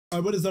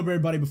Alright, what is up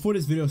everybody? Before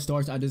this video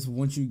starts, I just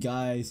want you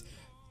guys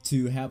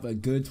to have a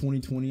good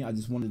 2020. I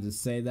just wanted to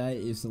say that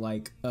it's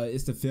like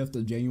it's the 5th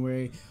of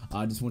January.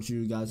 I just want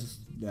you guys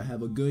to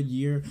have a good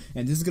year,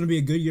 and this is gonna be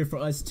a good year for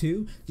us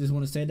too. Just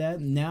want to say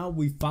that. Now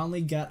we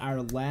finally got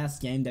our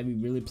last game that we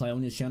really play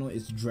on this channel.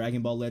 It's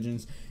Dragon Ball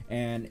Legends,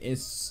 and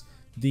it's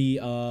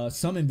the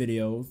summon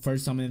video,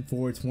 first summon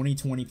for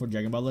 2020 for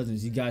Dragon Ball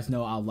Legends. You guys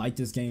know I like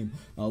this game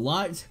a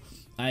lot.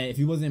 If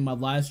you wasn't in my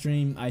live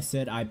stream, I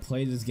said I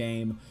play this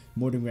game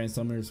more than Grand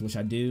Summoners, which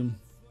I do.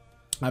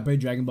 I play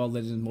Dragon Ball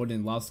Legends more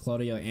than Lost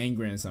Cloudia and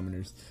Grand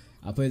Summoners.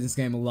 I play this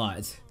game a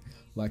lot,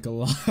 like a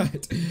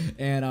lot,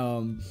 and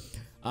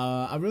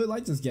I really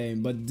like this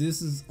game. But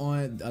this is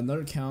on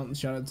another account.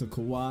 Shout out to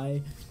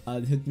Kawaii,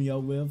 hit me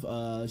up with.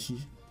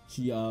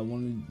 She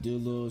wanted to do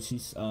a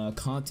little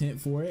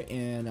content for it,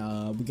 and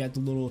we got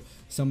the little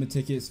summon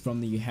tickets from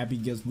the Happy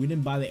Gifts. We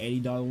didn't buy the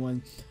 $80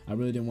 one. I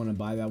really didn't want to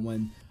buy that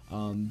one.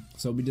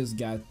 So we just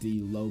got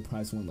the low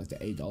price one, like the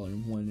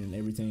 $8 one and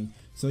everything.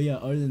 So yeah,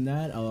 other than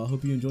that, I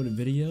hope you enjoyed the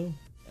video,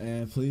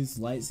 and please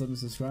like, sub, and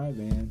subscribe,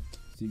 and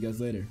see you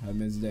guys later. Have a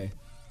nice day.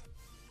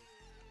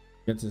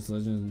 Got this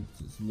legend,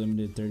 it's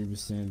limited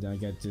 30%. Then I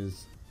got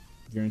this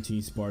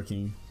guaranteed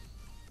sparking.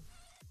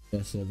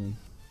 That's 7.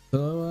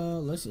 So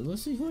let's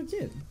see who I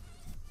get.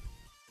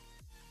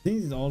 I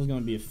think it's all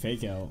gonna be a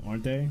fake out,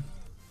 aren't they?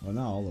 Well,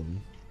 not all of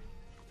them.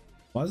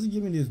 Why does it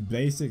give me this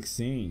basic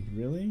scene?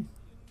 Really?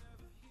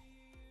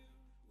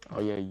 Oh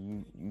yeah,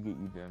 you get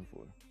you done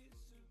for.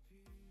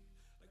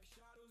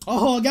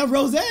 Oh, I got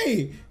Rose.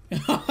 Hey,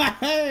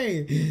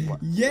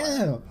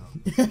 yeah.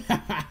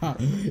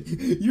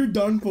 You're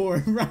done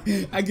for.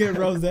 Right? I get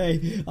Rose. I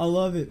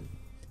love it.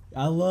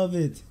 I love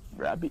it.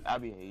 Bro, I be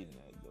hating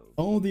that though.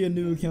 Only a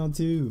new account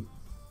too.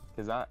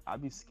 Cause I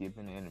be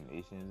skipping the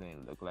animations and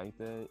it look like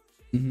that,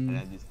 and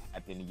I just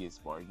happen to get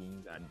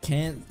sparkings.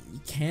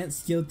 Can't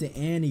skip the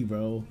Annie,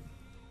 bro.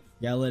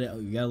 You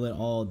gotta let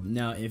all.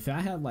 Now, if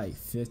I had like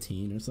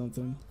 15 or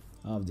something,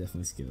 I'll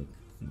definitely skip.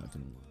 I'm not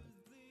gonna lie.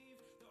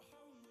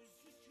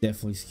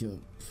 Definitely skip.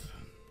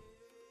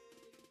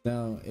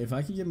 Now, if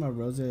I could get my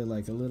Rose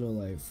like a little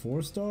like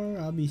 4-star,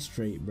 I'll be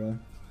straight, bro.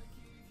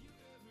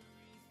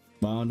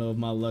 But I don't know if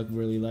my luck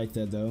really like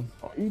that though.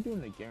 Oh, you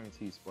doing the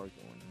guaranteed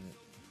sparking one? Right?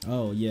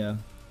 Oh yeah.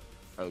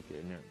 Okay,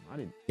 never. I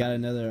didn't. Got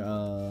another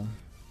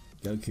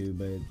Goku,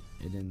 but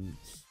it didn't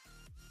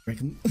break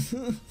him.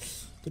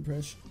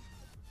 Depression.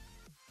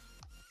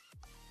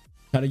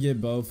 Try to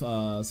get both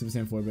Super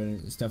Saiyan 4 better.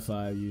 Step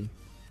 5, you.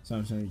 So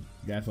I'm saying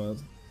draft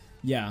files.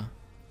 Yeah.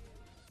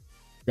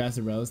 Grass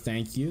the Rose.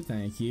 Thank you.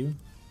 Thank you.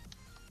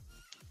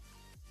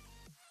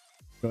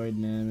 Droid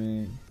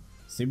Dynamic.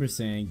 Super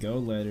Saiyan. Go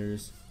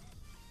letters.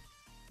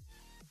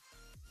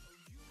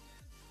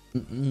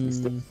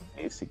 It's the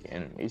basic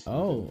animation.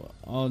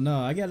 Oh no!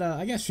 I got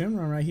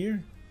Shimron right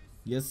here.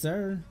 Yes,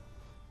 sir.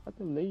 I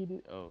delayed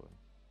it. Oh,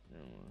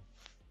 never mind.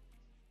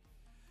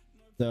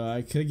 So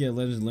I could get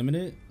Legends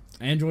Limited.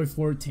 Android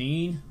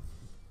 14.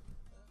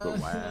 Oh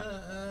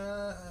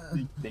wow.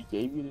 They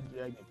gave you the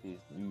Dragon Fish.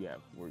 You got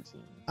 14.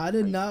 I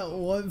did not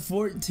want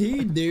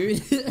 14,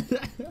 dude.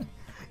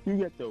 You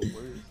got the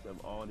worst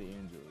of all the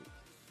androids.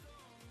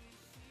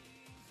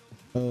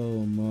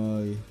 Oh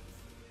my.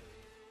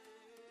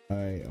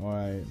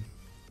 Alright.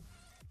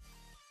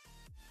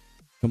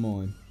 Come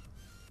on.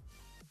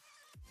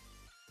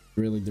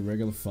 Really, the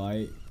regular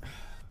fight?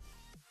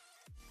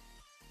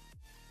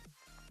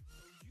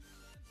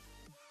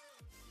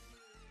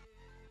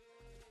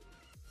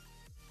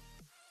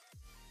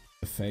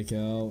 A fake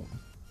out.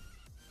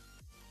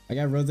 I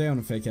got Rose on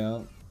a fake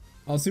out.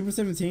 Oh, Super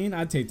 17?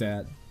 I'd take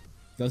that.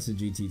 Goes to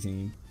GT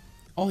team.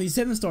 Oh, he's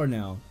 7-star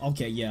now.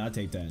 Okay, yeah, I'd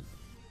take that.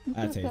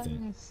 I'd take that.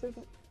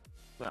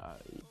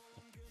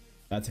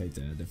 I'd take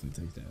that. I'd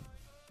definitely take that.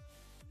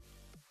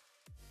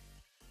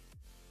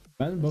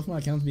 Imagine both my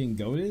accounts being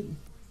goated.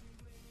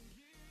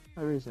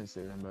 I really shouldn't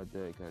say something about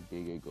that because I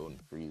did get Golden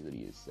Freeze of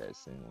the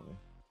assassin one.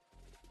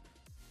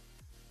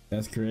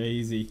 That's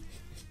crazy.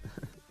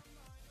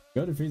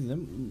 Golden Freeze,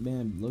 them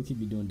man low key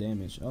be doing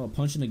damage. Oh,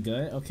 punch in the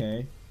gut.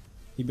 Okay,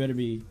 he better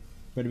be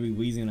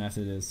wheezing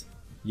after this.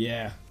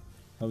 Yeah,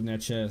 holding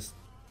that chest.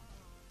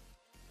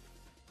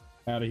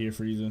 Out of here,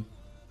 Frieza.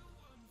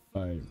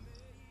 All right.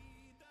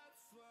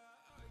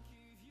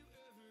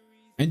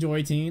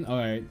 Android 18. All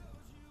right.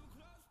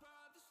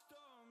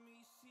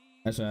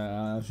 Actually,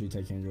 I'll actually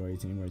take Android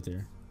 18 right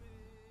there.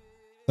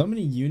 So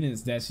many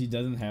units that she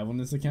doesn't have on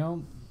this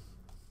account.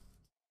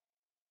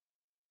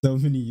 So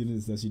many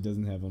units that she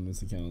doesn't have on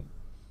this account.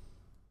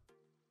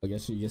 I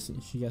guess she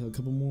got a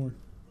couple more.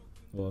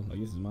 Well, I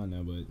guess it's mine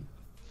now, but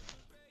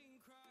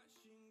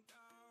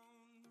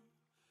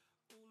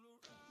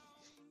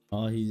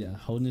oh, he's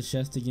holding his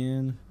chest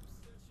again.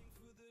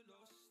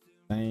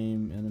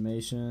 Same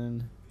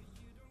animation.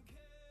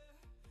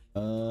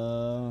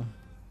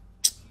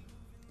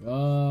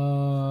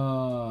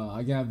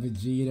 I got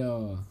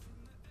Vegeta.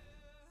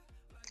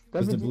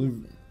 That's the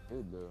blue.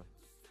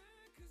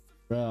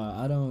 Bruh,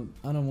 I don't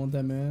want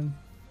that, man.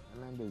 I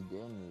mean, the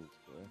damage,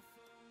 bro.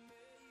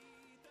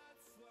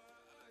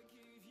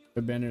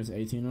 The banner is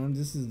 18 on.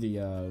 This is the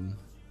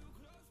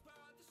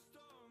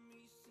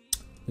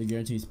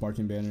guaranteed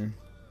sparking banner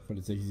for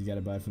the tickets you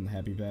gotta buy from the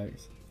happy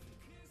packs.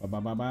 Bop,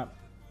 bop, bop, bop.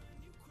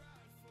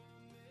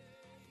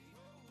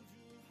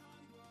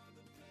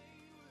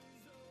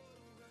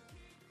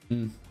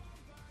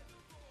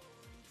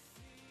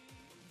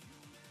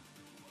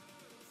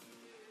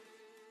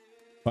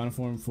 Final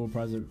form, full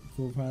power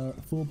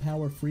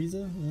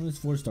Frieza. Well, it's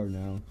 4-star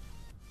now.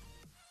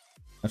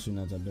 Actually,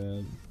 not that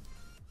bad.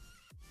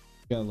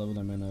 Gotta level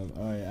that man up.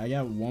 All right, I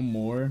got one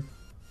more, and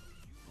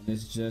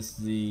it's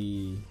just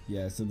the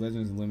it's the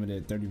Legends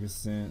Limited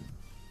 30%.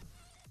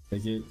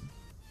 Take it.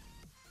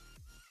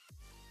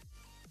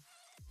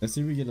 Let's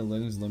see if we get a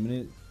Legends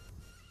Limited.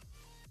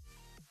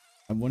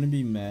 I wouldn't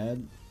be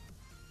mad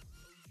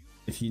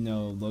if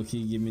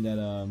low-key give me that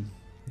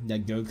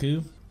that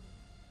Goku.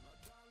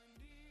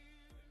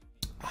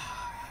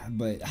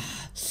 But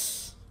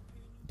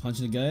punch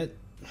in the gut.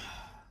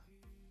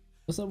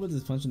 What's up with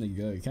this punch in the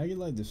gut? Can I get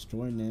like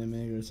destroy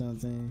Namek or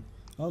something?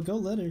 Oh, go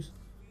letters.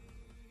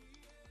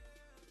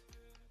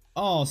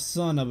 Oh,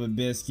 son of a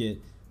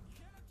biscuit.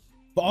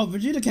 Oh,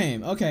 Vegeta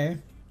came. Okay.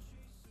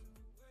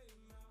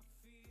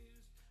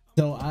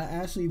 So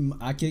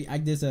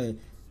there's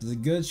a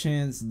good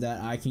chance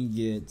that I can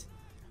get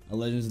a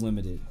Legends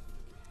Limited.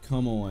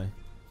 Come on.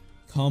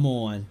 Come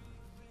on.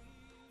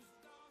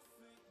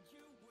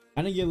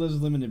 I didn't get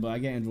Legends Limited, but I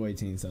got Android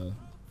 18, so.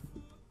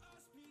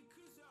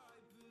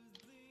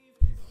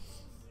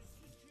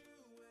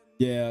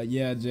 Yeah,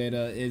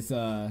 Jada. It's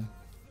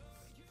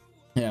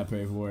yeah,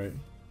 pray for it.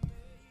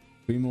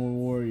 Female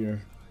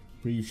Warrior.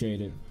 Appreciate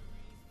it.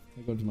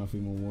 I go to my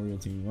Female Warrior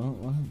team.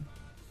 Well,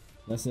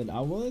 that's it. I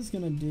was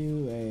gonna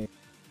do a